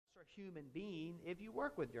human being if you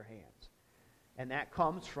work with your hands. And that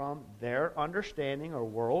comes from their understanding or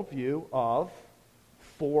worldview of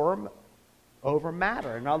form over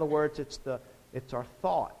matter. In other words, it's our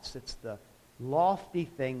thoughts. It's the lofty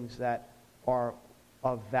things that are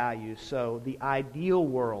of value. So the ideal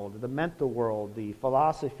world, the mental world, the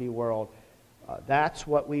philosophy world, that's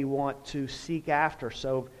what we want to seek after.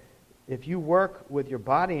 So if you work with your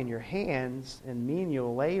body and your hands in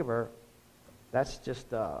menial labor, that's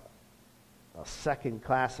just a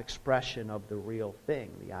second-class expression of the real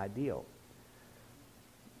thing, the ideal.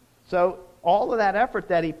 So all of that effort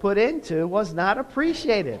that he put into was not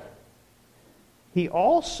appreciated. He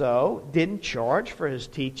also didn't charge for his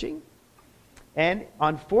teaching. And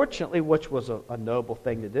unfortunately, which was a noble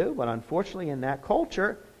thing to do, but unfortunately in that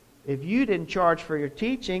culture, if you didn't charge for your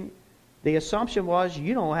teaching, the assumption was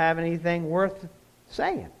you don't have anything worth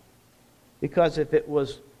saying. Because if it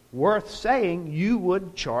was worth saying, you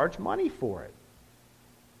would charge money for it.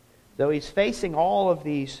 Though he's facing all of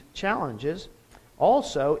these challenges,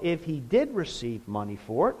 also, if he did receive money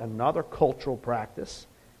for it, another cultural practice,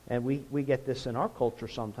 and we get this in our culture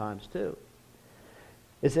sometimes too,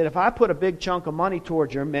 is that if I put a big chunk of money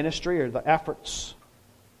towards your ministry or the efforts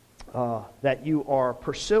that you are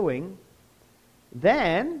pursuing,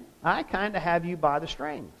 then I kind of have you by the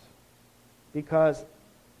strings. Because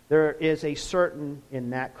there is a certain, in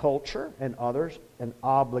that culture and others, an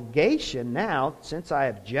obligation now, since I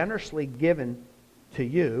have generously given to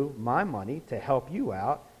you my money to help you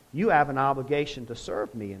out, you have an obligation to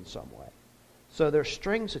serve me in some way. So there's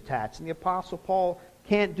strings attached. And the Apostle Paul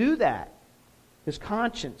can't do that. His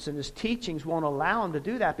conscience and his teachings won't allow him to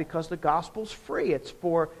do that because the gospel's free. It's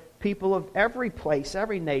for people of every place,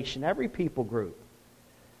 every nation, every people group.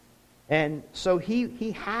 And so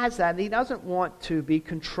he has that, and he doesn't want to be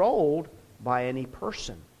controlled by any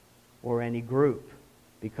person or any group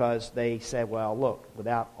because they say, well, look,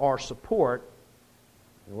 without our support,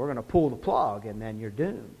 we're going to pull the plug and then you're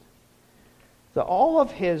doomed. So all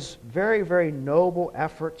of his very, very noble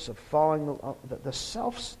efforts of following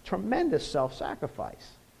the tremendous self-sacrifice,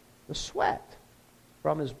 the sweat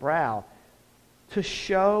from his brow, to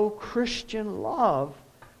show Christian love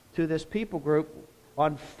to this people group,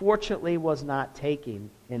 unfortunately was not taken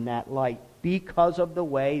in that light because of the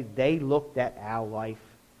way they looked at how life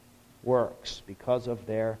works, because of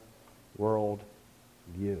their world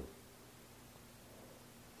view.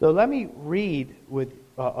 So let me read with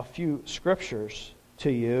a few scriptures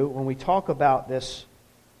to you when we talk about this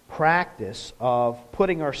practice of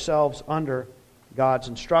putting ourselves under God's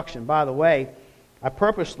instruction. By the way, I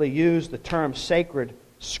purposely used the term sacred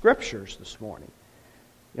scriptures this morning.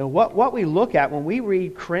 You know, what we look at when we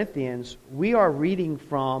read Corinthians, we are reading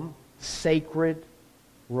from sacred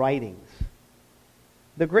writings.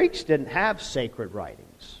 The Greeks didn't have sacred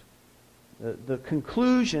writings. The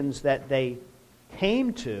conclusions that they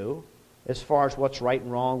came to, as far as what's right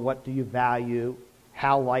and wrong, what do you value,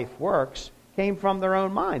 how life works, came from their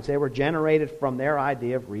own minds. They were generated from their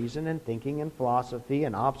idea of reason and thinking and philosophy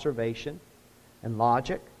and observation and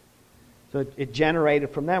logic. So it generated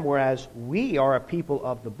from them, whereas we are a people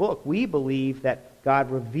of the book. We believe that God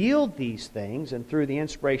revealed these things and through the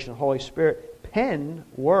inspiration of the Holy Spirit penned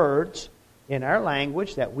words in our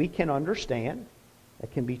language that we can understand,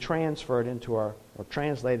 that can be transferred into our, or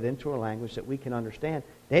translated into our language that we can understand.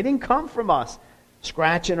 They didn't come from us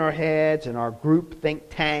scratching our heads and our group think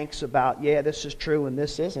tanks about, yeah, this is true and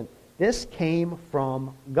this isn't. This came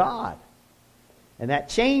from God. And that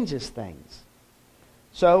changes things.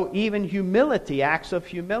 So even humility, acts of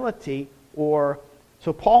humility, so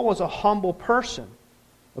Paul was a humble person,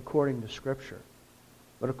 according to Scripture.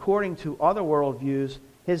 But according to other worldviews,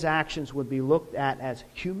 his actions would be looked at as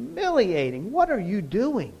humiliating. What are you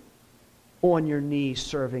doing on your knees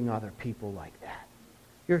serving other people like that?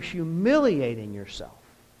 You're humiliating yourself.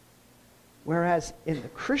 Whereas in the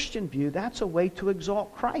Christian view, that's a way to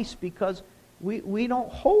exalt Christ because we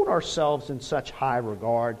don't hold ourselves in such high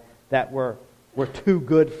regard that we're too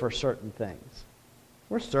good for certain things.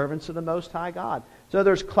 We're servants of the Most High God. So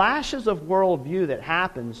there's clashes of worldview that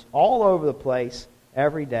happens all over the place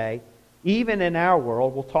every day. Even in our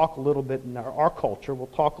world, we'll talk a little bit in our culture, we'll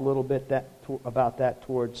talk a little bit about that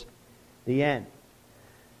towards the end.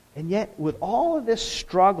 And yet, with all of this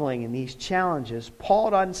struggling and these challenges,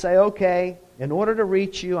 Paul doesn't say, okay, in order to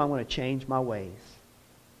reach you, I'm going to change my ways.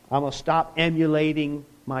 I'm going to stop emulating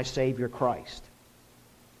my Savior Christ.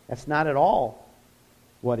 That's not at all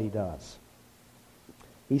what he does.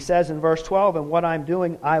 He says in verse 12, and what I'm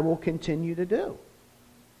doing, I will continue to do,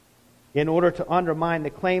 in order to undermine the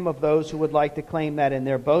claim of those who would like to claim that in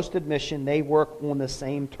their boasted mission they work on the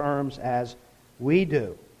same terms as we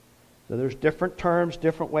do. So there's different terms,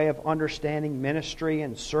 different way of understanding ministry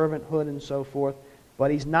and servanthood and so forth.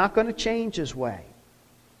 But he's not going to change his way.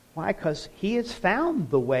 Why? Because he has found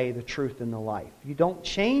the way, the truth, and the life. You don't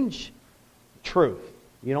change truth.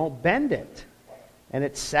 You don't bend it. And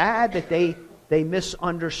it's sad that they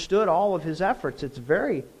misunderstood all of his efforts. It's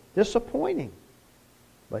very disappointing.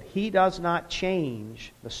 But he does not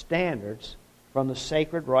change the standards from the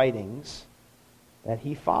sacred writings that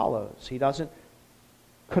he follows. He doesn't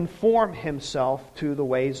conform himself to the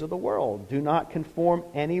ways of the world. Do not conform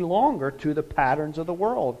any longer to the patterns of the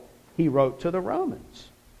world, he wrote to the Romans.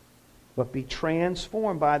 But be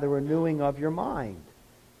transformed by the renewing of your mind,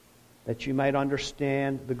 that you might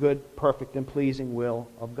understand the good, perfect, and pleasing will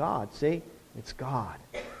of God. See? It's God.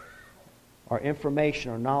 Our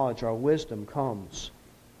information, our knowledge, our wisdom comes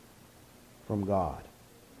from God.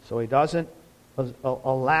 So he doesn't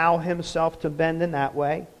allow himself to bend in that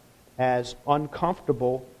way, as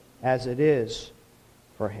uncomfortable as it is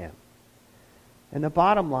for him. And the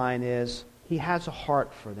bottom line is, he has a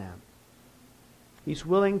heart for them. He's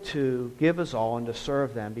willing to give his all and to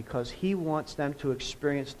serve them because he wants them to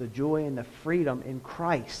experience the joy and the freedom in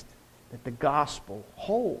Christ that the gospel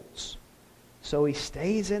holds. So he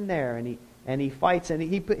stays in there and he fights, and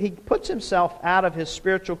he puts himself out of his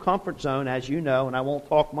spiritual comfort zone, as you know, and I won't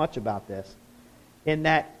talk much about this, in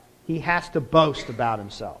that he has to boast about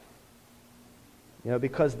himself.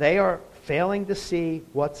 Because they are failing to see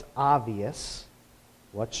what's obvious,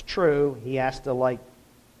 what's true. He has to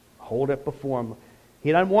hold it before him.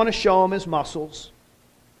 He doesn't want to show him his muscles.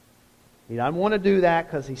 He doesn't want to do that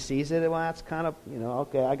because he sees it. Well, that's kind of,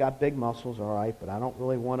 okay, I got big muscles, all right, but I don't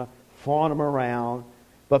really want to flaunt them around.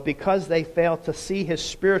 But because they fail to see his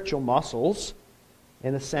spiritual muscles,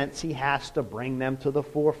 in a sense, he has to bring them to the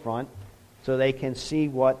forefront so they can see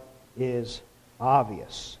what is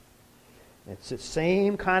obvious. It's the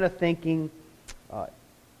same kind of thinking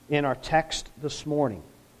in our text this morning.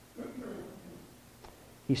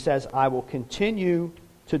 He says, I will continue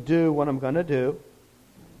to do what I'm going to do.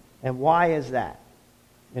 And why is that?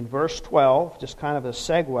 In verse 12, just kind of a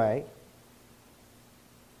segue,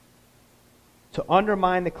 to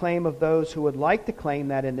undermine the claim of those who would like to claim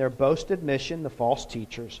that in their boasted mission, the false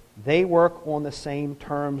teachers, they work on the same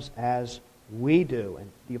terms as we do. And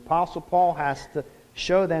the Apostle Paul has to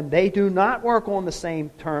show them they do not work on the same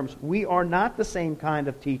terms. We are not the same kind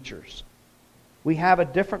of teachers. We have a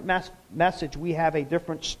different message. We have a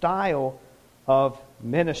different style of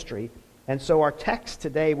ministry. And so our text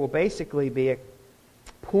today will basically be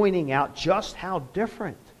pointing out just how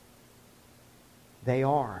different they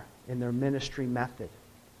are in their ministry method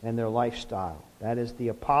and their lifestyle. That is the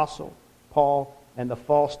Apostle Paul and the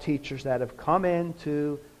false teachers that have come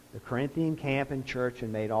into the Corinthian camp and church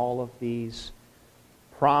and made all of these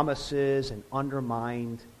promises and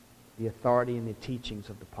undermined the authority and the teachings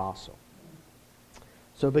of the apostle.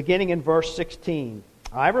 So beginning in verse 16,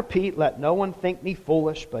 I repeat, let no one think me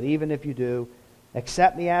foolish, but even if you do,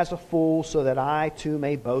 accept me as a fool so that I too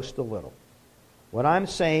may boast a little. What I'm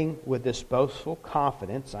saying with this boastful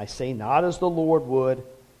confidence, I say not as the Lord would,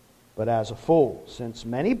 but as a fool. Since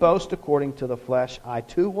many boast according to the flesh, I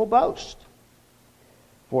too will boast.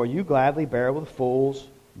 For you gladly bear with fools,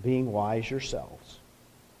 being wise yourselves.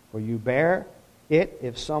 For you bear it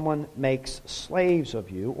if someone makes slaves of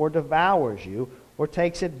you, or devours you, or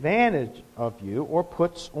takes advantage of you, or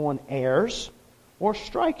puts on airs, or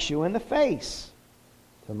strikes you in the face.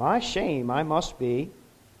 To my shame, I must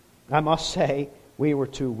say, we were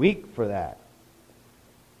too weak for that.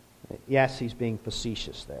 Yes, he's being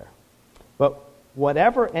facetious there. But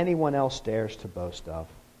whatever anyone else dares to boast of,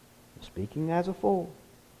 speaking as a fool,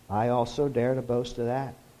 I also dare to boast of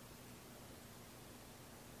that.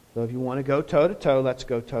 So if you want to go toe-to-toe, let's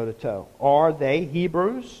go toe-to-toe. Are they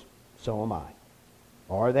Hebrews? So am I.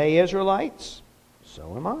 Are they Israelites?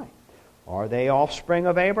 So am I. Are they offspring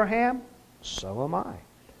of Abraham? So am I.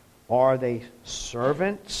 Are they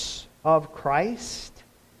servants of Christ?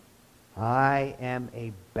 I am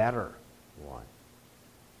a better one.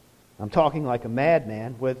 I'm talking like a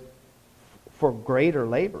madman for greater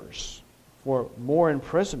labors, for more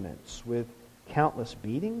imprisonments, with countless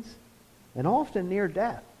beatings, and often near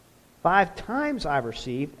death. 5 times I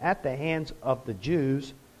received at the hands of the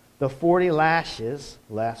Jews the 40 lashes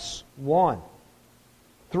less 1.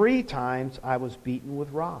 3 times I was beaten with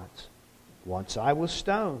rods. Once I was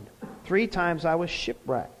stoned. 3 times I was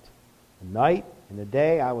shipwrecked. The night and the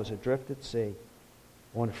day I was adrift at sea,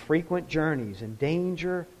 on frequent journeys, in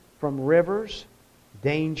danger from rivers,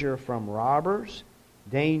 danger from robbers,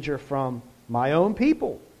 danger from my own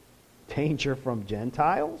people, danger from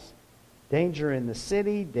Gentiles, Danger in the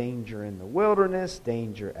city, danger in the wilderness,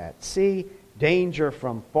 danger at sea, danger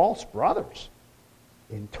from false brothers,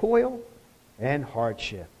 in toil and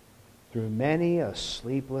hardship, through many a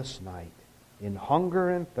sleepless night, in hunger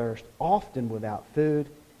and thirst, often without food,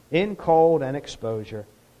 in cold and exposure.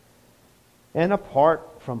 And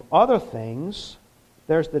apart from other things,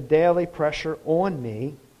 there's the daily pressure on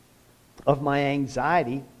me of my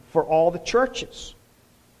anxiety for all the churches.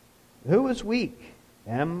 Who is weak?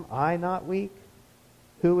 Am I not weak?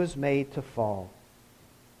 Who is made to fall?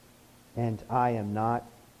 And I am not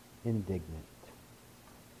indignant.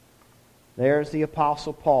 There's the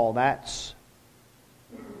Apostle Paul. That's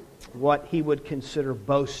what he would consider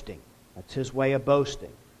boasting. That's his way of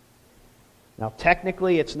boasting. Now,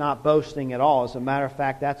 technically, it's not boasting at all. As a matter of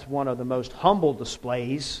fact, that's one of the most humble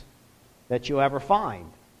displays that you'll ever find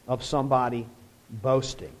of somebody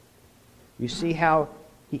boasting. You see how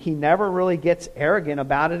he never really gets arrogant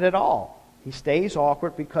about it at all. He stays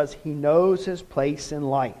awkward because he knows his place in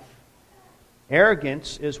life.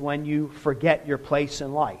 Arrogance is when you forget your place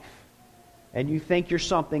in life and you think you're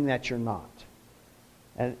something that you're not.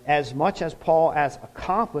 And as much as Paul has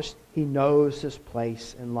accomplished, he knows his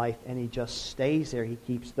place in life and he just stays there. He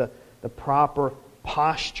keeps the proper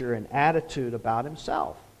posture and attitude about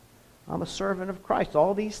himself. I'm a servant of Christ.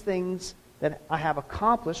 All these things that I have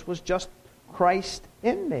accomplished was just Christ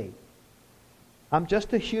in me. I'm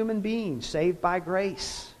just a human being saved by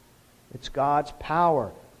grace. It's God's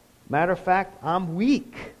power. Matter of fact, I'm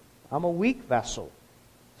weak. I'm a weak vessel.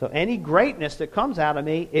 So any greatness that comes out of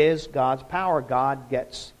me is God's power. God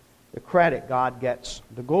gets the credit. God gets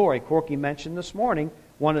the glory. Corky mentioned this morning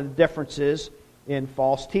one of the differences in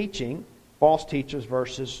false teaching, false teachers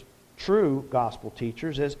versus true gospel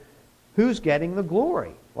teachers, is who's getting the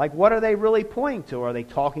glory? Like, what are they really pointing to? Are they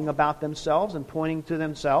talking about themselves and pointing to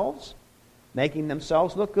themselves, making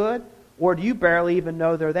themselves look good? Or do you barely even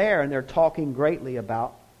know they're there and they're talking greatly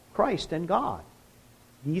about Christ and God?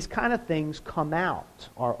 These kind of things come out.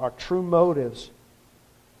 Our true motives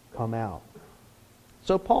come out.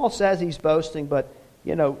 So Paul says he's boasting, but,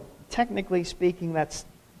 technically speaking,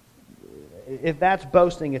 if that's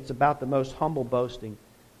boasting, it's about the most humble boasting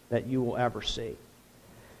that you will ever see.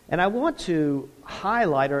 And I want to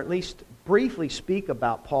highlight, or at least briefly speak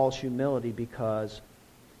about Paul's humility, because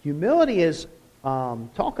humility is,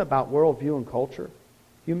 talk about worldview and culture,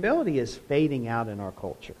 humility is fading out in our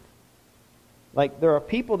culture. Like, there are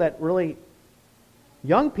people that really,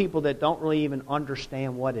 young people that don't really even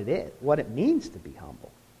understand what it is, what it means to be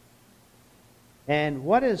humble. And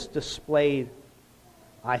what is displayed,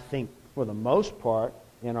 I think, for the most part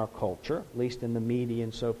in our culture, at least in the media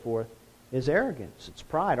and so forth, is arrogance. It's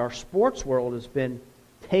pride. Our sports world has been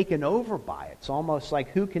taken over by it. It's almost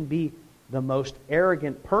like who can be the most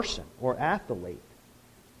arrogant person or athlete.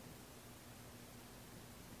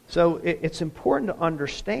 So it's important to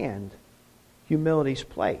understand humility's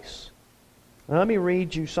place. Now, let me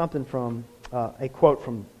read you something from a quote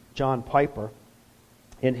from John Piper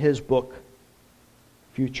in his book,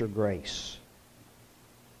 Future Grace.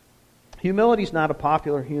 Humility is not a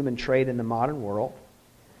popular human trait in the modern world.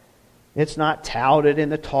 It's not touted in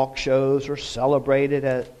the talk shows or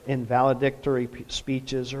celebrated in valedictory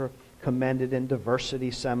speeches or commended in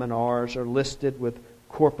diversity seminars or listed with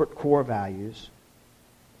corporate core values.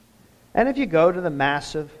 And if you go to the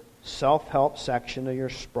massive self-help section of your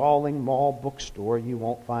sprawling mall bookstore, you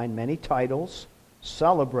won't find many titles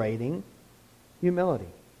celebrating humility.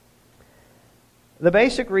 The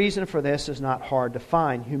basic reason for this is not hard to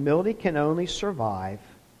find. Humility can only survive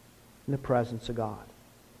in the presence of God.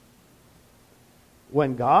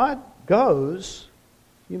 When God goes,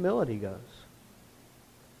 humility goes.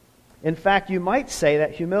 In fact, you might say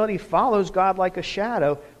that humility follows God like a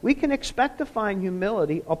shadow. We can expect to find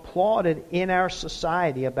humility applauded in our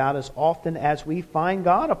society about as often as we find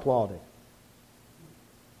God applauded.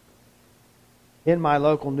 In my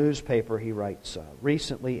local newspaper, he writes,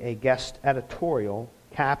 recently a guest editorial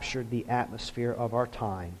captured the atmosphere of our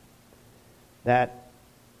time that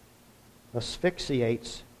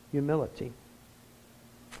asphyxiates humility.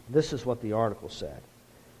 This is what the article said.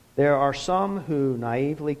 There are some who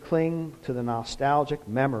naively cling to the nostalgic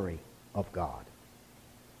memory of God.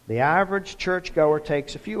 The average churchgoer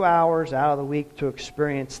takes a few hours out of the week to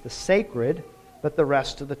experience the sacred, but the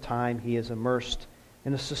rest of the time he is immersed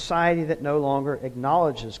in a society that no longer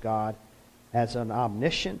acknowledges God as an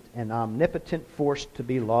omniscient and omnipotent force to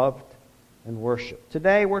be loved and worshipped.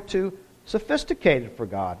 Today we're too sophisticated for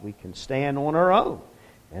God. We can stand on our own,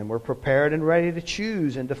 and we're prepared and ready to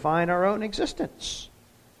choose and define our own existence.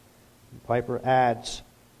 Piper adds,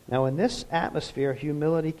 now in this atmosphere,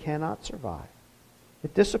 humility cannot survive.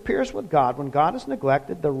 It disappears with God. When God is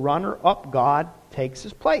neglected, the runner-up God takes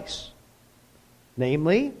his place,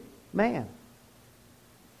 namely man.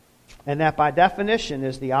 And that by definition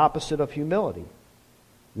is the opposite of humility,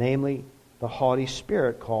 namely the haughty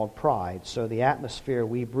spirit called pride. So the atmosphere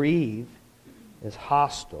we breathe is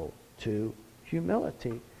hostile to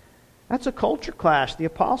humility. That's a culture clash. The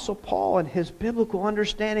Apostle Paul, in his biblical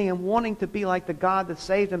understanding and wanting to be like the God that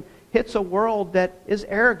saved him, hits a world that is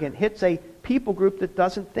arrogant, hits a people group that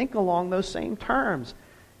doesn't think along those same terms.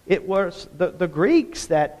 It was the Greeks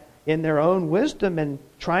that, in their own wisdom and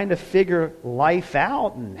trying to figure life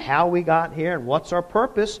out and how we got here and what's our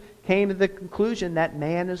purpose, came to the conclusion that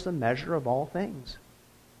man is the measure of all things.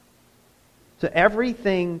 So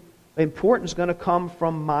everything important is going to come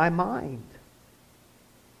from my mind.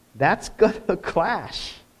 That's going to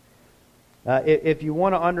clash. If you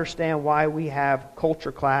want to understand why we have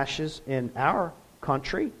culture clashes in our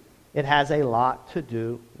country, it has a lot to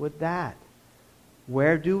do with that.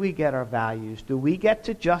 Where do we get our values? Do we get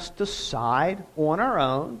to just decide on our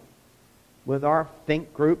own with our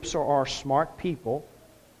think groups or our smart people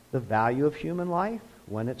the value of human life,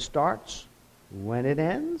 when it starts, when it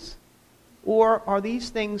ends? Or are these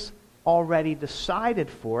things already decided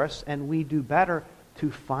for us and we do better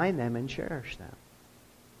to find them and cherish them?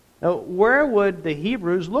 Now, where would the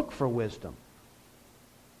Hebrews look for wisdom?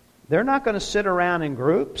 They're not going to sit around in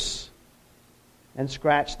groups and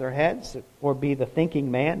scratch their heads or be the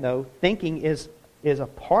thinking man. No, thinking is a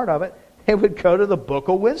part of it. They would go to the book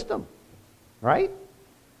of wisdom, right?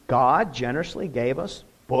 God generously gave us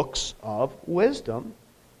books of wisdom.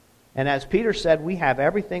 And as Peter said, we have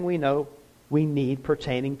everything we know we need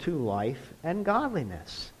pertaining to life and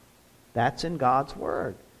godliness. That's in God's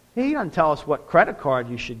Word. He doesn't tell us what credit card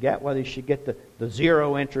you should get, whether you should get the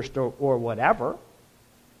zero interest or whatever.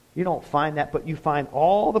 You don't find that, but you find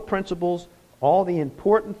all the principles, all the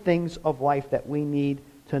important things of life that we need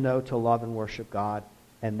to know to love and worship God,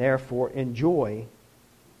 and therefore enjoy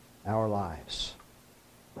our lives.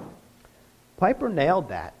 Piper nailed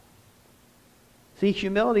that. See,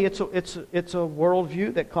 humility, it's a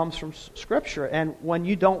worldview that comes from Scripture, and when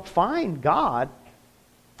you don't find God,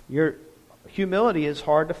 your humility is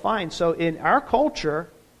hard to find. So in our culture,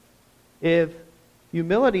 if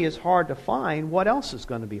humility is hard to find, what else is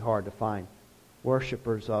going to be hard to find?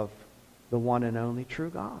 Worshipers of the one and only true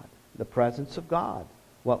God, the presence of God,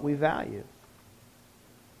 what we value.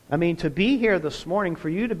 I mean, to be here this morning, for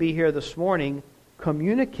you to be here this morning,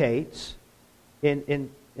 communicates in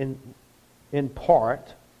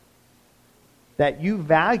part that you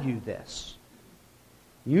value this.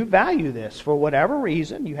 You value this for whatever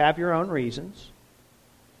reason. You have your own reasons.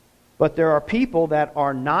 But there are people that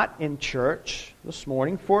are not in church this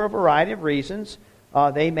morning for a variety of reasons.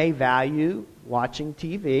 They may value watching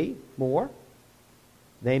TV more.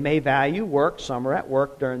 They may value work. Some are at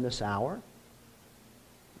work during this hour.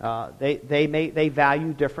 They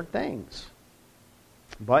value different things.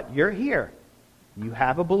 But you're here. You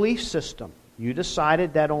have a belief system. You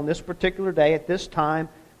decided that on this particular day at this time,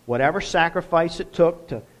 whatever sacrifice it took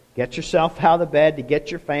to get yourself out of the bed, to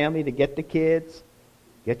get your family, to get the kids,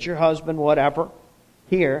 get your husband, whatever,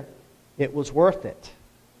 here, it was worth it.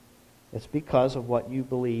 It's because of what you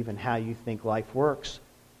believe and how you think life works.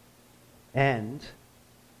 And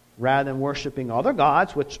rather than worshiping other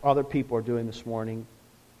gods, which other people are doing this morning,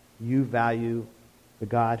 you value the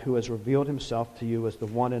God who has revealed himself to you as the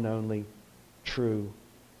one and only true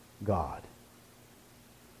God.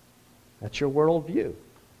 That's your worldview.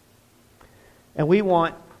 And we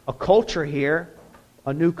want a culture here,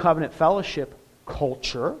 a New Covenant Fellowship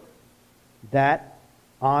culture, that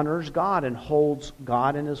honors God and holds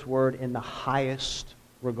God and His Word in the highest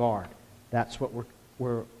regard. That's what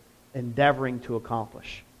we're endeavoring to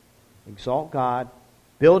accomplish. Exalt God,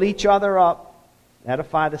 build each other up,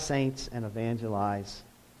 edify the saints, and evangelize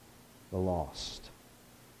the lost.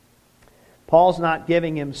 Paul's not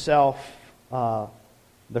giving himself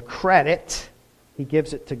the credit. He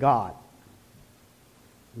gives it to God.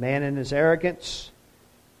 Man in his arrogance,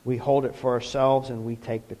 we hold it for ourselves and we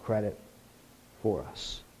take the credit for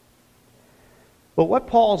us. But what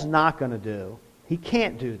Paul's not going to do, he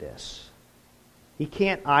can't do this. He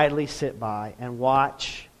can't idly sit by and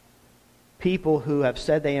watch people who have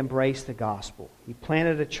said they embrace the gospel. He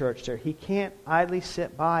planted a church there. He can't idly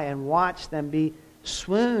sit by and watch them be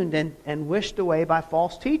swooned and wished away by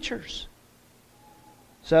false teachers.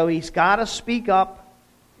 So he's got to speak up,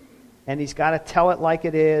 and he's got to tell it like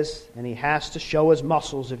it is, and he has to show his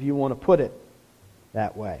muscles, if you want to put it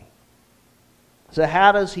that way. So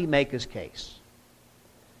how does he make his case?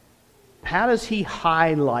 How does he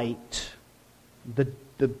highlight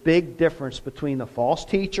the the big difference between the false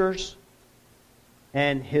teachers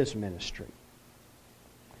and his ministry.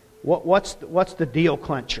 What's the deal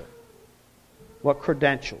clincher? What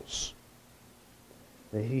credentials?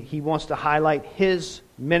 He wants to highlight his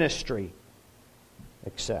ministry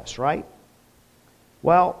success, right?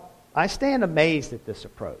 Well, I stand amazed at this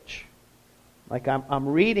approach. Like I'm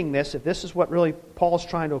reading this, if this is what really Paul's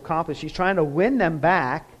trying to accomplish, he's trying to win them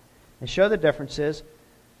back and show the differences.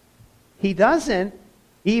 He doesn't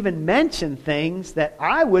even mention things that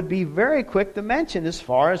I would be very quick to mention as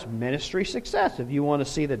far as ministry success. If you want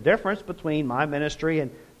to see the difference between my ministry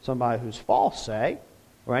and somebody who's false, say,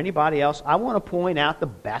 or anybody else, I want to point out the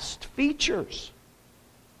best features.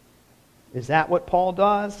 Is that what Paul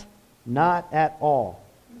does? Not at all.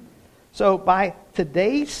 So by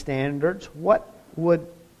today's standards, what would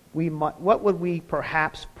we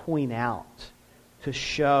perhaps point out to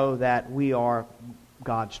show that we are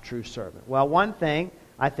God's true servant? Well, one thing,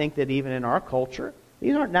 I think that even in our culture,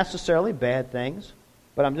 these aren't necessarily bad things,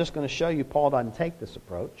 but I'm just going to show you Paul doesn't take this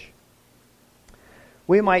approach.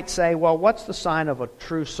 We might say, well, what's the sign of a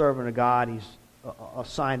true servant of God? He's a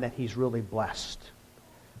sign that he's really blessed.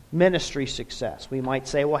 Ministry success. We might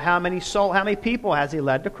say, well, how many people has he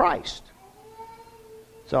led to Christ?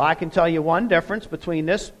 So I can tell you one difference between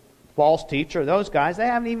this false teacher, those guys, they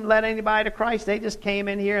haven't even led anybody to Christ. They just came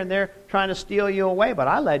in here and they're trying to steal you away. But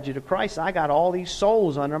I led you to Christ. I got all these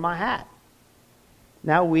souls under my hat.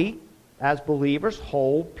 Now we, as believers,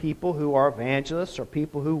 hold people who are evangelists or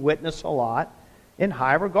people who witness a lot in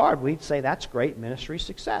high regard. We'd say that's great ministry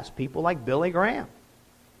success. People like Billy Graham.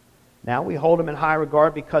 Now we hold him in high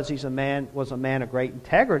regard because was a man of great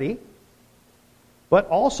integrity, but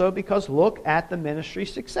also because look at the ministry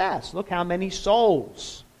success. Look how many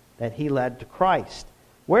souls that he led to Christ.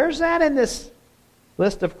 Where's that in this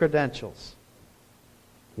list of credentials?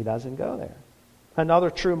 He doesn't go there. Another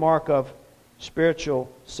true mark of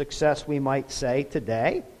spiritual success, we might say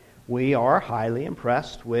today, we are highly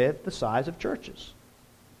impressed with the size of churches.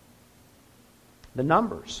 The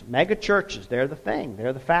numbers. Mega churches, they're the thing.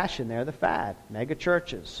 They're the fashion. They're the fad. Mega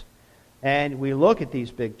churches. And we look at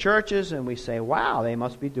these big churches and we say, wow, they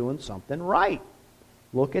must be doing something right.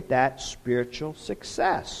 Look at that spiritual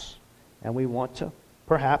success. And we want to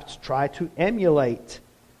perhaps try to emulate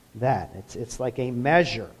that. It's like a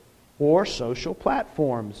measure. Or social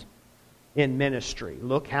platforms in ministry.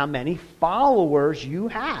 Look how many followers you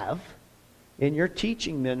have in your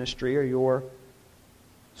teaching ministry or your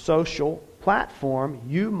social platform.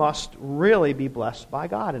 You must really be blessed by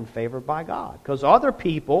God and favored by God, because other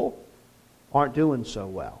people aren't doing so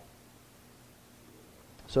well.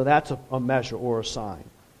 So that's a measure or a sign.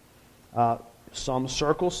 Some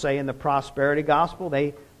circles say in the prosperity gospel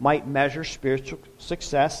they might measure spiritual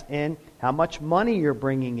success in how much money you're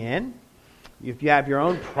bringing in. If you have your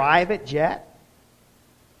own private jet,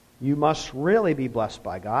 you must really be blessed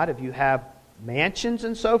by God. If you have mansions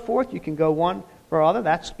and so forth, you can go one for other.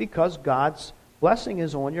 That's because God's blessing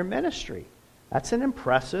is on your ministry. That's an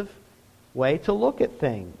impressive way to look at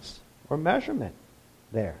things or measurement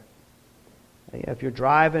there. If you're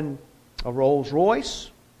driving a Rolls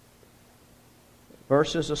Royce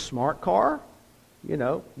versus a smart car,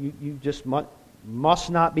 you just must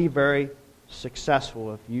not be very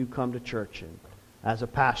successful if you come to church and as a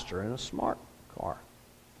pastor in a smart car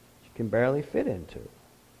you can barely fit into.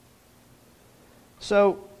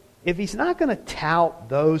 So if he's not going to tout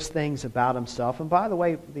those things about himself, and by the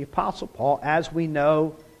way, the Apostle Paul, as we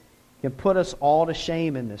know, can put us all to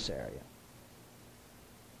shame in this area.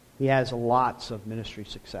 He has lots of ministry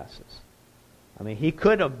successes. I mean, he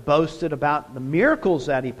could have boasted about the miracles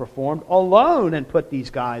that he performed alone and put these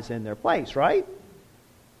guys in their place, right?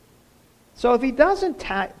 So if he doesn't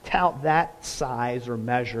tout that size or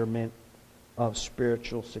measurement of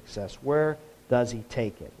spiritual success, where does he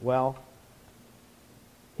take it? Well,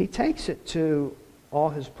 he takes it to all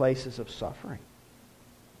his places of suffering.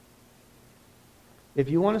 If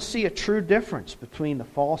you want to see a true difference between the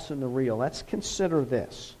false and the real, let's consider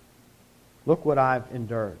this. Look what I've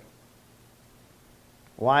endured.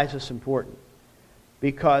 Why is this important?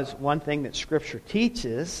 Because one thing that Scripture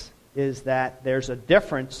teaches is that there's a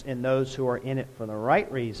difference in those who are in it for the right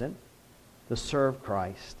reason, to serve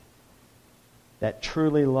Christ, that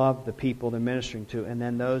truly love the people they're ministering to, and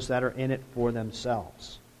then those that are in it for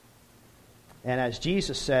themselves. And as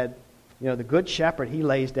Jesus said, the good shepherd, he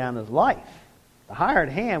lays down his life. The hired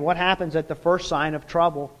hand, what happens at the first sign of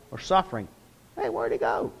trouble or suffering? Hey, where'd he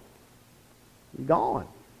go? He's gone.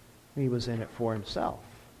 He was in it for himself.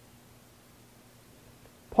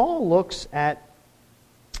 Paul looks at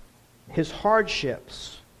his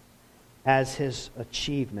hardships as his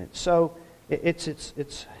achievement. So It's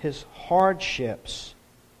his hardships.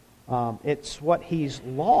 It's what he's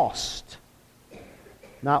lost,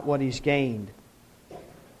 not what he's gained.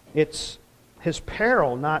 It's his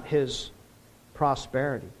peril, not his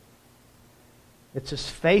prosperity. It's his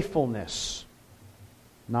faithfulness,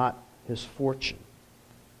 not his fortune.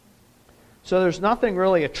 So there's nothing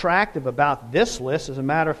really attractive about this list. As a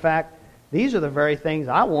matter of fact, these are the very things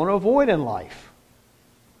I want to avoid in life.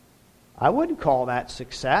 I wouldn't call that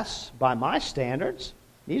success by my standards.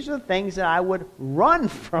 These are the things that I would run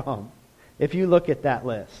from if you look at that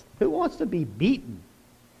list. Who wants to be beaten?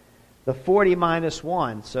 The 40 minus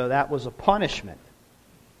 1, so that was a punishment.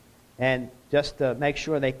 And just to make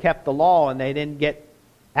sure they kept the law and they didn't get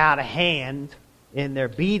out of hand in their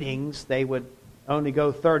beatings, they would only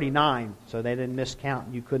go 39, so they didn't miscount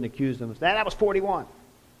and you couldn't accuse them of that was 41.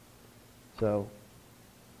 So,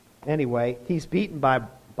 anyway, he's beaten by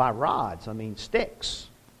rods, sticks.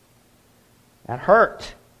 That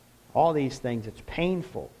hurt. All these things, it's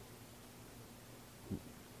painful.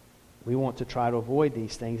 We want to try to avoid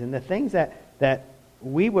these things. And the things that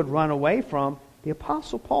we would run away from, the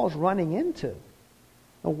Apostle Paul is running into.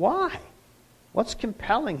 Now, why? What's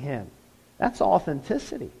compelling him? That's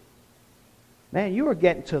authenticity. Man, you are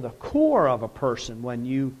getting to the core of a person when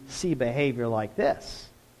you see behavior like this.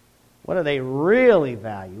 What do they really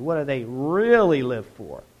value? What do they really live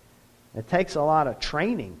for? It takes a lot of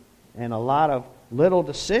training and a lot of little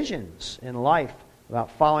decisions in life about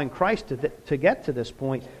following Christ to get to this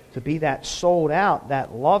point, to be that sold out,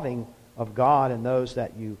 that loving of God and those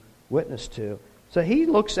that you witness to. So he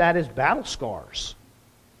looks at his battle scars.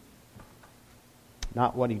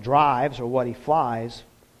 Not what he drives or what he flies,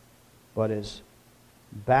 but his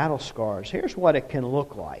battle scars. Here's what it can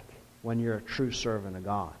look like when you're a true servant of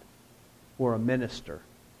God or a minister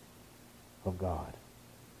of God.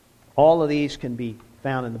 All of these can be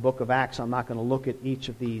found in the book of Acts. I'm not going to look at each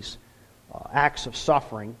of these acts of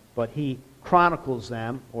suffering, but he chronicles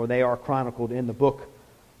them, or they are chronicled in the book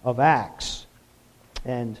of Acts.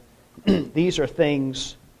 And these are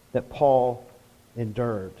things that Paul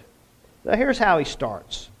endured. So here's how he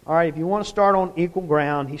starts. All right, if you want to start on equal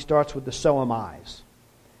ground, he starts with the so am I's.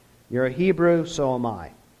 You're a Hebrew, so am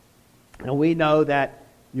I. And we know that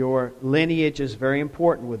your lineage is very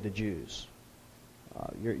important with the Jews.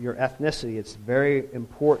 Your ethnicity, it's very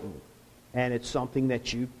important. And it's something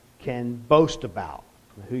that you can boast about,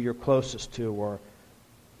 who you're closest to or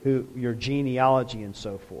who your genealogy and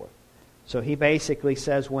so forth. So he basically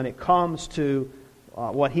says when it comes to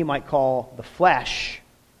what he might call the flesh,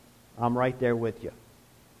 I'm right there with you.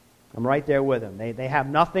 I'm right there with them. They have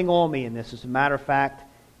nothing on me in this. As a matter of fact,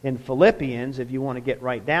 in Philippians, if you want to get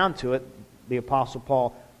right down to it, the Apostle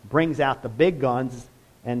Paul brings out the big guns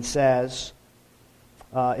and says,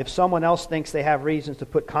 if someone else thinks they have reasons to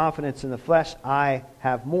put confidence in the flesh, I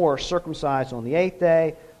have more. Circumcised on the 8th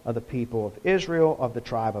day, of the people of Israel, of the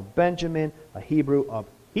tribe of Benjamin, a Hebrew of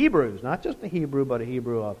Hebrews, not just a Hebrew, but a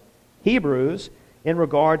Hebrew of Hebrews, in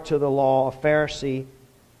regard to the law, a Pharisee,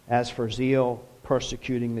 as for zeal,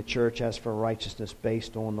 persecuting the church, as for righteousness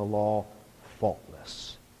based on the law,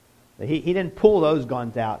 faultless. He didn't pull those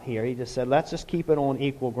guns out here. He just said, let's just keep it on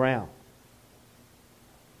equal ground.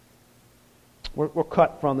 We're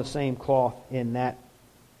cut from the same cloth in that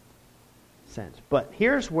sense. But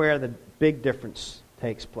here's where the big difference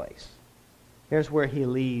takes place. Here's where he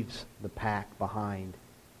leaves the pack behind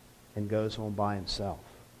and goes on by himself.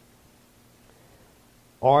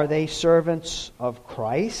 Are they servants of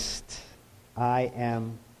Christ? I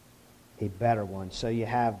am a better one. So you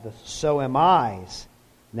have the so am I's.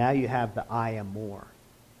 Now you have the I am more.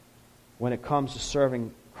 When it comes to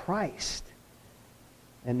serving Christ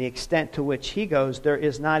and the extent to which he goes, there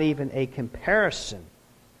is not even a comparison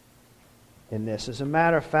in this. As a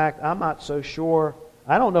matter of fact, I'm not so sure,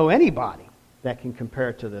 I don't know anybody that can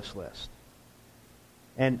compare to this list.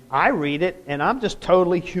 And I read it and I'm just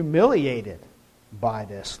totally humiliated by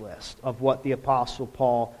this list of what the Apostle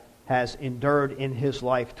Paul has endured in his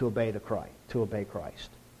life to obey Christ.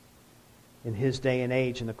 In his day and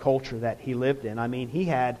age and the culture that he lived in. I mean, he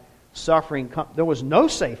had suffering. There was no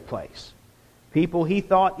safe place. People he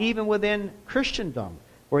thought, even within Christendom,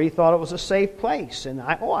 where he thought it was a safe place. And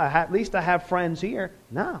at least I have friends here.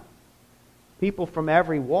 No. People from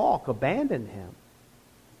every walk abandoned him.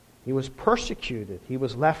 He was persecuted. He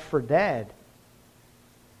was left for dead.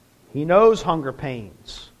 He knows hunger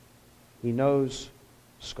pains. He knows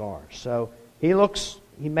scars. So he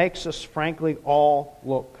makes us, frankly, all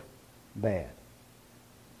look bad.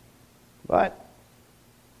 But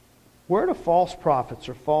where do false prophets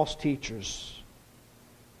or false teachers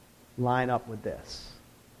line up with this?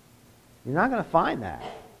 You're not going to find that.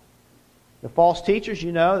 The false teachers,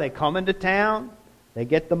 they come into town, they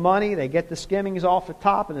get the money, they get the skimmings off the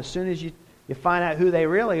top, and as soon as you find out who they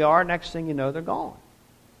really are, next thing you know, they're gone.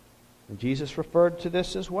 And Jesus referred to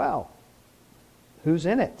this as well. Who's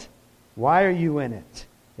in it? Why are you in it?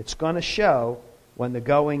 It's going to show when the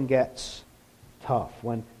going gets tough,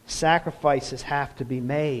 when sacrifices have to be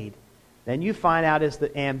made. Then you find out, is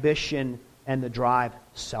the ambition and the drive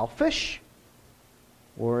selfish?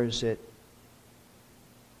 Or is it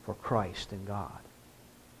for Christ and God?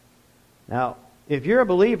 Now, if you're a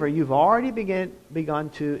believer, you've already begun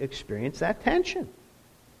to experience that tension.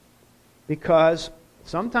 Because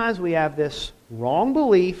sometimes we have this wrong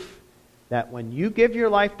belief that when you give your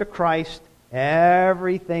life to Christ,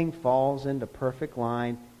 everything falls into perfect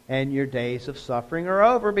line and your days of suffering are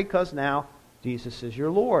over because now Jesus is your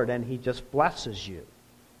Lord and He just blesses you.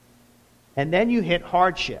 And then you hit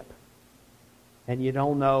hardship and you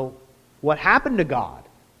don't know what happened to God.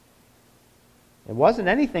 It wasn't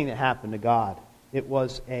anything that happened to God. It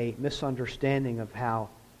was a misunderstanding of how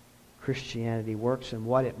Christianity works and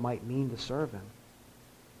what it might mean to serve Him.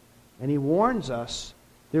 And He warns us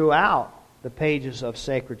throughout the pages of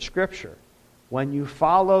sacred Scripture. When you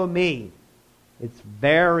follow me, it's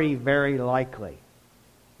very, very likely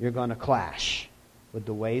you're going to clash with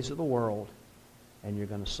the ways of the world and you're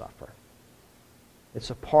going to suffer. It's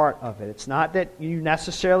a part of it. It's not that you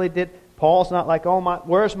necessarily did. Paul's not like,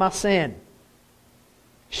 where's my sin?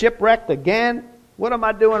 Shipwrecked again? What am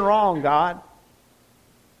I doing wrong, God?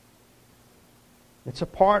 It's a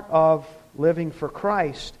part of living for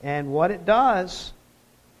Christ. And what it does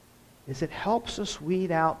is it helps us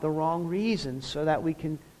weed out the wrong reasons so that we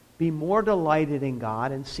can be more delighted in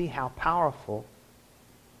God and see how powerful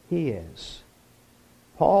He is.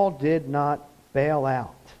 Paul did not bail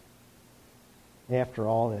out after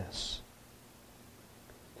all this.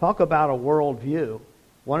 Talk about a worldview.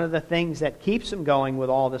 One of the things that keeps him going with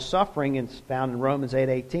all this suffering is found in Romans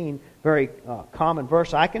 8:18, very common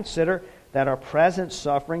verse. I consider that our present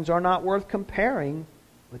sufferings are not worth comparing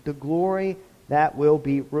with the glory that will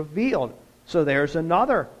be revealed. So there's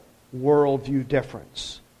another worldview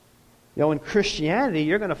difference. In Christianity,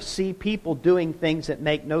 you're going to see people doing things that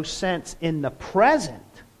make no sense in the present,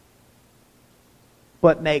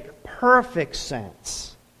 but make perfect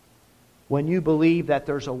sense when you believe that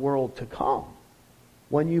there's a world to come.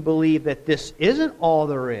 When you believe that this isn't all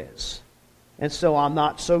there is. And so I'm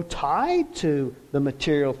not so tied to the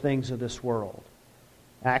material things of this world.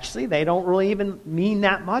 Actually, they don't really even mean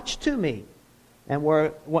that much to me. And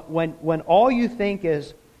when all you think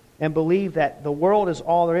is and believe that the world is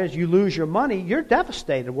all there is, you lose your money, you're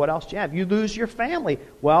devastated. What else do you have? You lose your family.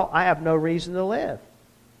 Well, I have no reason to live.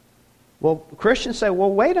 Well, Christians say,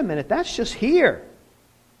 well, wait a minute, that's just here.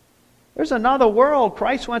 There's another world.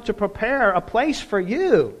 Christ went to prepare a place for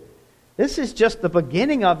you. This is just the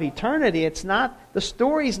beginning of eternity. The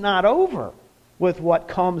story's not over with what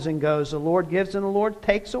comes and goes. The Lord gives and the Lord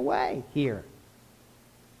takes away here.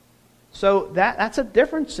 So that's a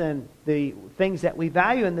difference in the things that we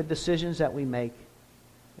value and the decisions that we make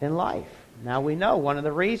in life. Now we know one of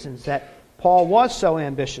the reasons that Paul was so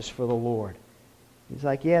ambitious for the Lord. He's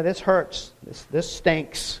like, yeah, this hurts. This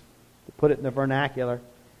stinks, to put it in the vernacular.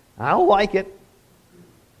 I don't like it.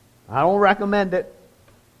 I don't recommend it.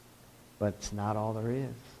 But it's not all there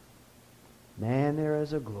is. Man, there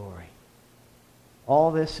is a glory.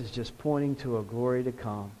 All this is just pointing to a glory to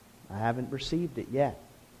come. I haven't received it yet.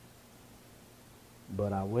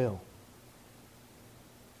 But I will.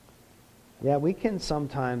 Yeah, we can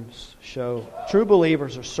sometimes show true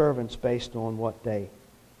believers are servants based on what they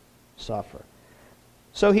suffer.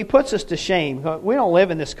 So he puts us to shame. We don't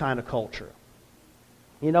live in this kind of culture.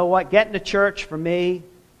 You know what? Getting to church for me,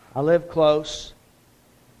 I live close.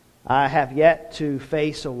 I have yet to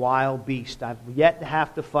face a wild beast. I've yet to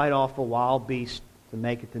have to fight off a wild beast to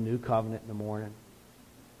make it to New Covenant in the morning.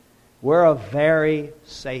 We're a very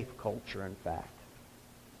safe culture, in fact.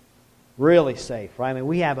 Really safe, right? I mean,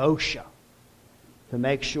 we have OSHA to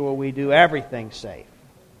make sure we do everything safe.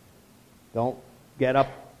 Don't get up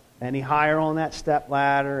any higher on that step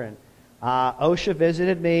ladder. And OSHA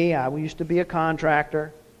visited me. I used to be a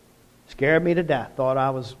contractor. Scared me to death. Thought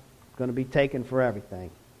I was going to be taken for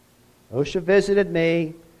everything. OSHA visited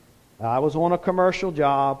me. I was on a commercial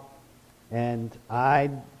job, and I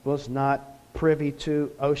was not privy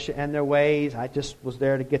to OSHA and their ways. I just was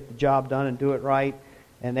there to get the job done and do it right.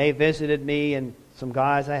 And they visited me and some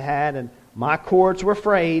guys I had, and my cords were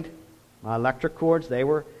frayed. My electric cords, they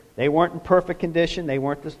weren't in perfect condition. They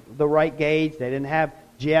weren't the right gauge. They didn't have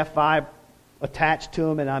GF5 attached to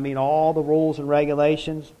them, and I mean all the rules and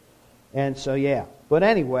regulations. And so, yeah. But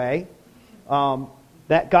anyway,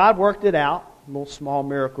 that God worked it out, a little small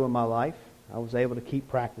miracle in my life. I was able to keep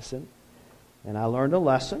practicing. And I learned a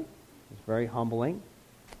lesson. It was very humbling.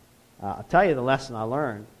 I'll tell you the lesson I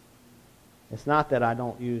learned. It's not that I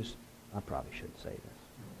don't use... I probably shouldn't say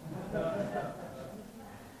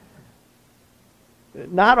this.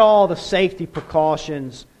 Not all the safety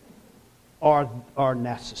precautions are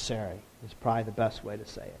necessary, is probably the best way to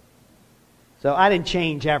say it. So I didn't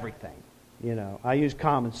change everything. I used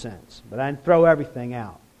common sense, but I didn't throw everything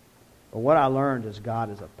out. But what I learned is God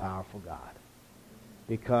is a powerful God.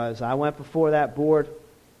 Because I went before that board,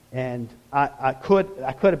 and I could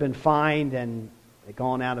have been fined and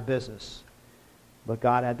gone out of business. But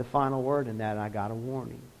God had the final word in that, and I got a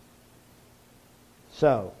warning.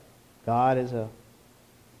 So, God is an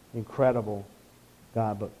incredible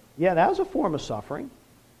God. But, yeah, that was a form of suffering.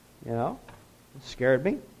 It scared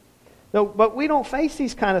me. So, but we don't face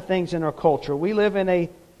these kind of things in our culture. We live in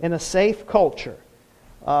a safe culture.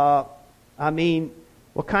 What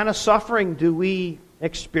kind of suffering do we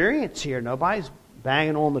experience here? Nobody's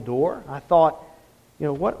banging on the door. I thought,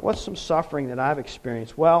 what's some suffering that I've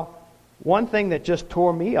experienced? Well, one thing that just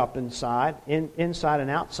tore me up inside and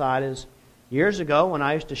outside is years ago when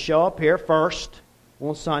I used to show up here first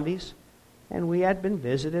on Sundays, and we had been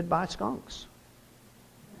visited by skunks.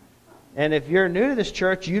 And if you're new to this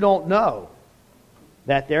church, you don't know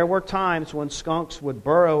that there were times when skunks would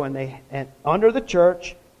burrow and under the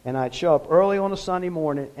church, and I'd show up early on a Sunday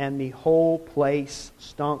morning, and the whole place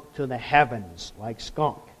stunk to the heavens like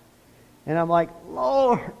skunk. And I'm like,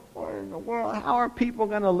 Lord, what in the world? How are people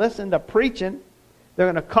going to listen to preaching? They're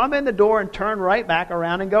going to come in the door and turn right back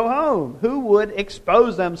around and go home. Who would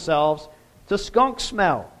expose themselves to skunk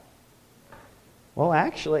smell? Well,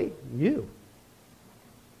 actually, you.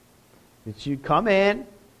 That you'd come in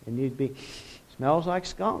and you'd be, smells like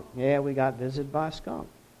skunk. Yeah, we got visited by a skunk.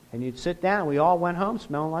 And you'd sit down. We all went home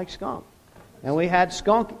smelling like skunk. And we had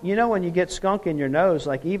skunk. When you get skunk in your nose,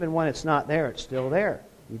 like even when it's not there, it's still there.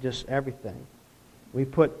 Everything. We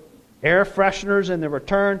put air fresheners in the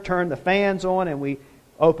return, turned the fans on, and we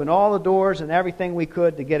opened all the doors and everything we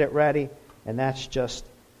could to get it ready. And that's just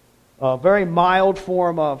a very mild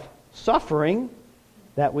form of suffering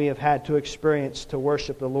that we have had to experience to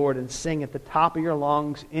worship the Lord and sing at the top of your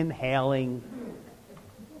lungs, inhaling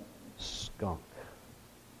skunk.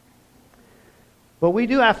 But we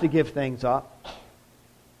do have to give things up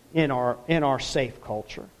in our safe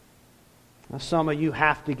culture. Now, some of you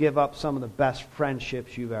have to give up some of the best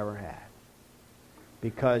friendships you've ever had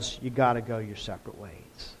because you got to go your separate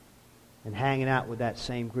ways. And hanging out with that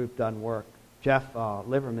same group doesn't work. Jeff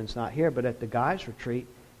Liverman's not here, but at the guys' retreat,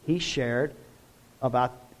 he shared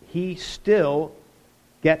about he still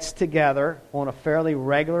gets together on a fairly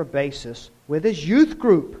regular basis with his youth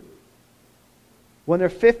group. When they're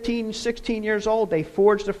 15, 16 years old, they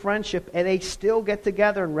forged a friendship and they still get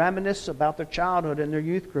together and reminisce about their childhood and their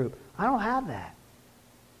youth group. I don't have that.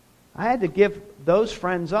 I had to give those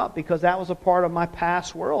friends up because that was a part of my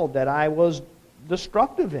past world that I was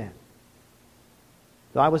destructive in.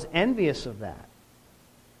 So I was envious of that.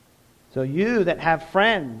 So you that have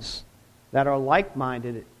friends that are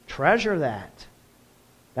like-minded, treasure that.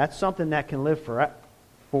 That's something that can live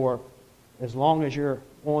for as long as you're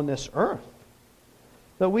on this earth.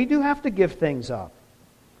 So we do have to give things up.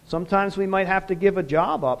 Sometimes we might have to give a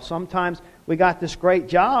job up. Sometimes we got this great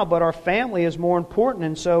job, but our family is more important.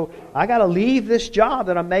 And so I got to leave this job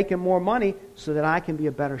that I'm making more money so that I can be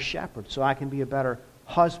a better shepherd, so I can be a better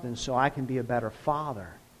husband, so I can be a better father.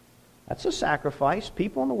 That's a sacrifice.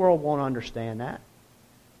 People in the world won't understand that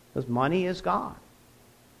because money is God.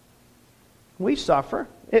 We suffer.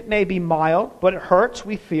 It may be mild, but it hurts.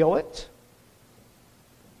 We feel it.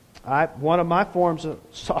 One of my forms of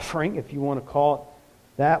suffering, if you want to call it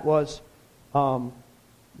that, was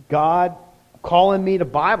God calling me to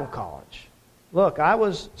Bible college. Look, I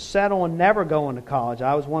was set on never going to college.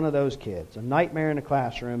 I was one of those kids. A nightmare in the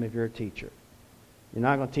classroom if you're a teacher. You're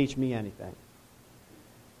not going to teach me anything.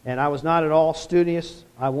 And I was not at all studious.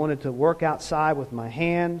 I wanted to work outside with my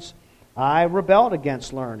hands. I rebelled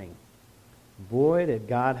against learning. Boy, did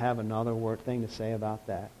God have another thing to say about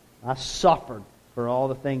that. I suffered for all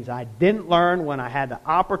the things I didn't learn when I had the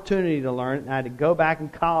opportunity to learn. And I had to go back in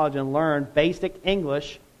college and learn basic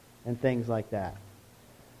English and things like that.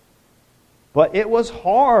 But it was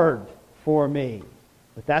hard for me.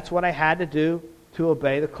 But that's what I had to do to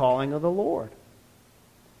obey the calling of the Lord.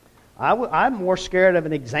 I'm more scared of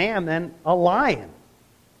an exam than a lion.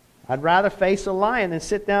 I'd rather face a lion than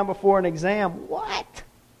sit down before an exam. What?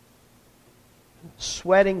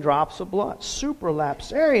 Sweating drops of blood.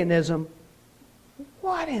 Supralapsarianism.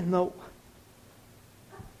 What in the...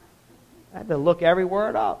 I had to look every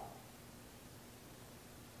word up.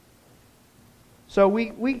 So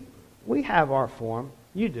we have our form.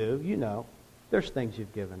 You do, you know. There's things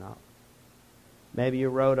you've given up. Maybe you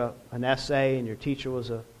wrote an essay and your teacher was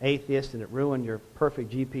an atheist and it ruined your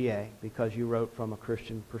perfect GPA because you wrote from a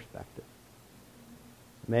Christian perspective.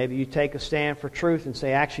 Maybe you take a stand for truth and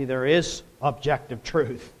say, actually, there is objective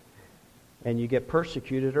truth. And you get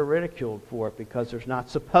persecuted or ridiculed for it because there's not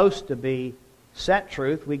supposed to be set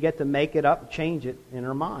truth. We get to make it up and change it in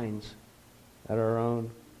our minds at our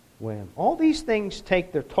own whim. All these things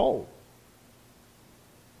take their toll.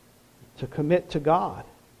 To commit to God.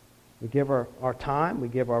 We give our time, we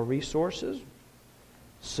give our resources.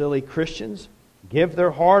 Silly Christians give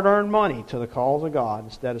their hard-earned money to the cause of God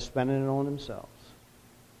instead of spending it on themselves.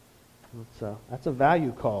 That's a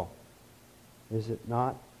value call, is it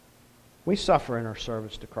not? We suffer in our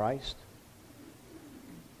service to Christ.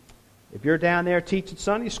 If you're down there teaching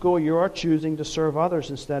Sunday school, you are choosing to serve others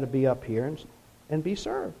instead of be up here and be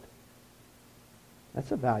served.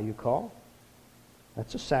 That's a value call.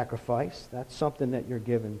 That's a sacrifice. That's something that you're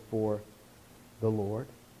given for the Lord.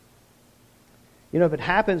 You know, if it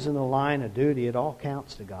happens in the line of duty, it all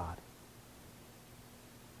counts to God.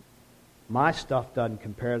 My stuff doesn't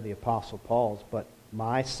compare to the Apostle Paul's, but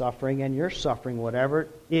my suffering and your suffering, whatever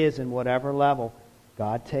it is in whatever level,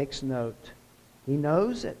 God takes note. He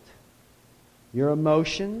knows it. Your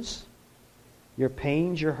emotions, your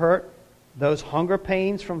pains, your hurt, those hunger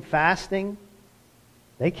pains from fasting,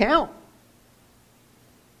 they count.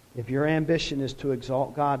 If your ambition is to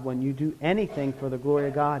exalt God, when you do anything for the glory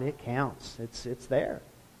of God, it counts. It's there.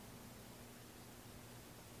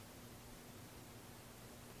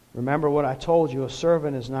 Remember what I told you, a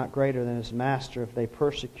servant is not greater than his master. If they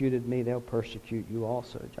persecuted me, they'll persecute you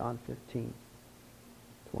also. John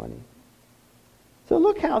 15:20. So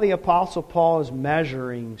look how the Apostle Paul is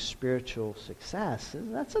measuring spiritual success.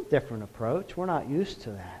 That's a different approach. We're not used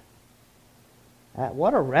to that.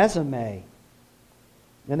 What a resume.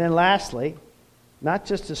 And then lastly, not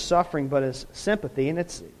just his suffering, but his sympathy. And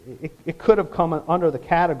it could have come under the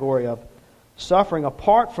category of suffering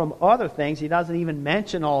apart from other things. He doesn't even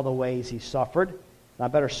mention all the ways he suffered. I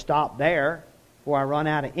better stop there before I run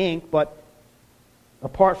out of ink. But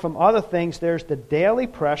apart from other things, there's the daily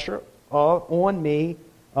pressure on me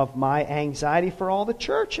of my anxiety for all the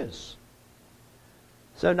churches.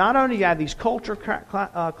 So not only do you have these culture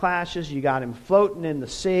clashes, you got him floating in the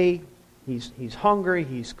sea. He's hungry,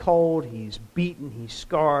 he's cold, he's beaten, he's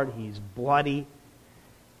scarred, he's bloody.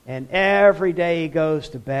 And every day he goes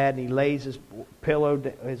to bed and he lays his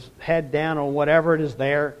his head down on whatever it is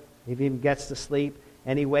there, if he even gets to sleep,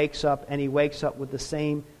 and he wakes up with the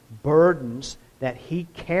same burdens that he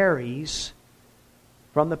carries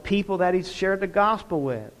from the people that he's shared the gospel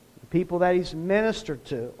with, the people that he's ministered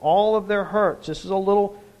to, all of their hurts. This is a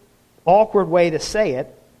little awkward way to say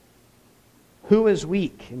it. Who is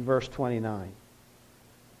weak in verse 29?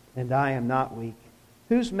 And I am not weak.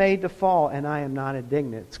 Who's made to fall and I am not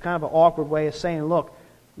indignant? It's kind of an awkward way of saying, look,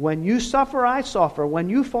 when you suffer, I suffer. When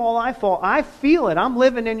you fall, I fall. I feel it. I'm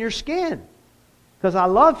living in your skin because I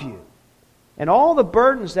love you. And all the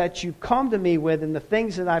burdens that you've come to me with and the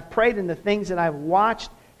things that I've prayed and the things that I've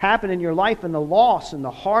watched happen in your life and the loss and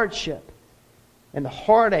the hardship and the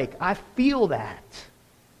heartache, I feel that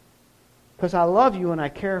because I love you and I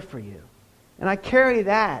care for you. And I carry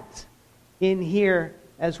that in here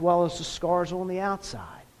as well as the scars on the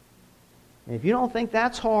outside. And if you don't think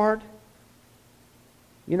that's hard,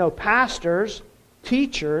 you know, pastors,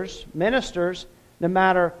 teachers, ministers, no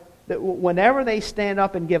matter, whenever they stand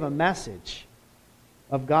up and give a message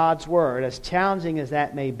of God's Word, as challenging as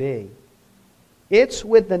that may be, it's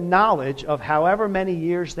with the knowledge of however many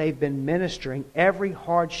years they've been ministering, every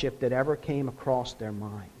hardship that ever came across their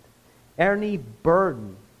mind, any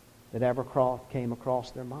burden that ever came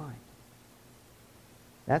across their mind.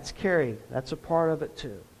 That's carried. That's a part of it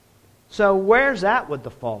too. So where's that with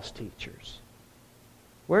the false teachers?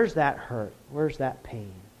 Where's that hurt? Where's that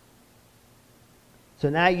pain? So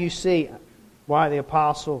now you see why the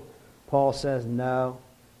Apostle Paul says no.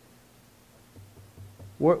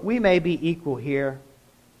 We may be equal here,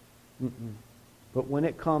 but when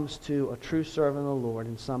it comes to a true servant of the Lord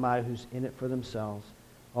and somebody who's in it for themselves,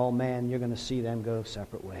 oh man, you're going to see them go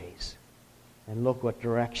separate ways. And look what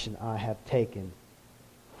direction I have taken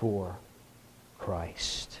for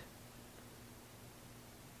Christ.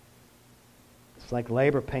 It's like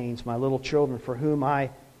labor pains, my little children, for whom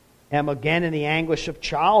I am again in the anguish of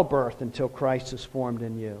childbirth until Christ is formed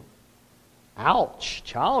in you. Ouch,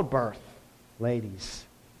 childbirth, ladies.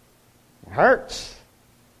 It hurts.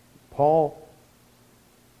 Paul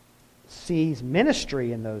sees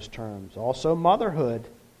ministry in those terms, also motherhood.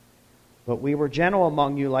 But we were gentle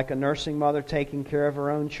among you, like a nursing mother taking care of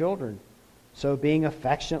her own children. So being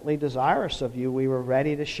affectionately desirous of you, we were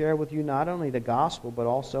ready to share with you not only the gospel, but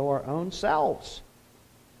also our own selves,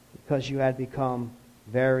 because you had become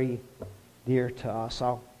very dear to us.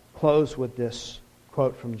 I'll close with this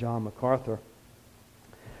quote from John MacArthur.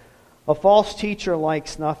 A false teacher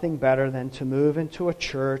likes nothing better than to move into a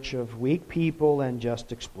church of weak people and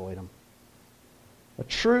just exploit them. A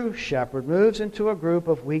true shepherd moves into a group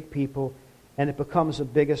of weak people, and it becomes the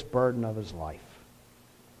biggest burden of his life.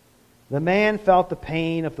 The man felt the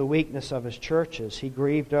pain of the weakness of his churches. He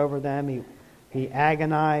grieved over them. He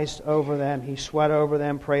agonized over them. He sweat over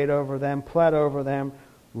them, prayed over them, pled over them,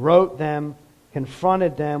 wrote them,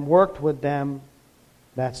 confronted them, worked with them.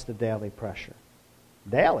 That's the daily pressure.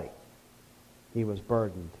 Daily, he was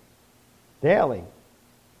burdened. Daily,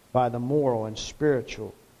 by the moral and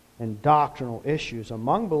spiritual and doctrinal issues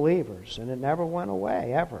among believers, and it never went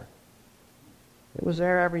away, ever. It was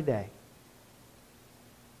there every day.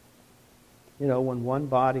 You know, when one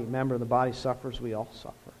member of the body suffers, we all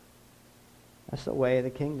suffer. That's the way of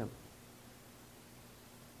the kingdom.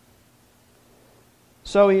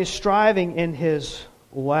 So he is striving in his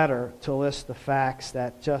letter to list the facts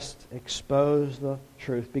that just expose the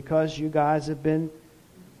truth, because you guys have been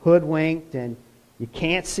hoodwinked and you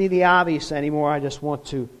can't see the obvious anymore. I just want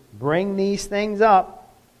to bring these things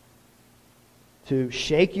up to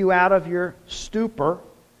shake you out of your stupor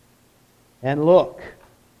and look,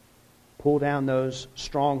 pull down those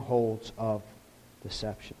strongholds of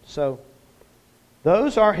deception. So,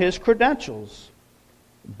 those are his credentials.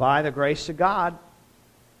 By the grace of God,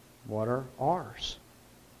 what are ours?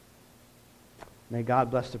 May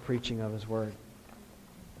God bless the preaching of his word.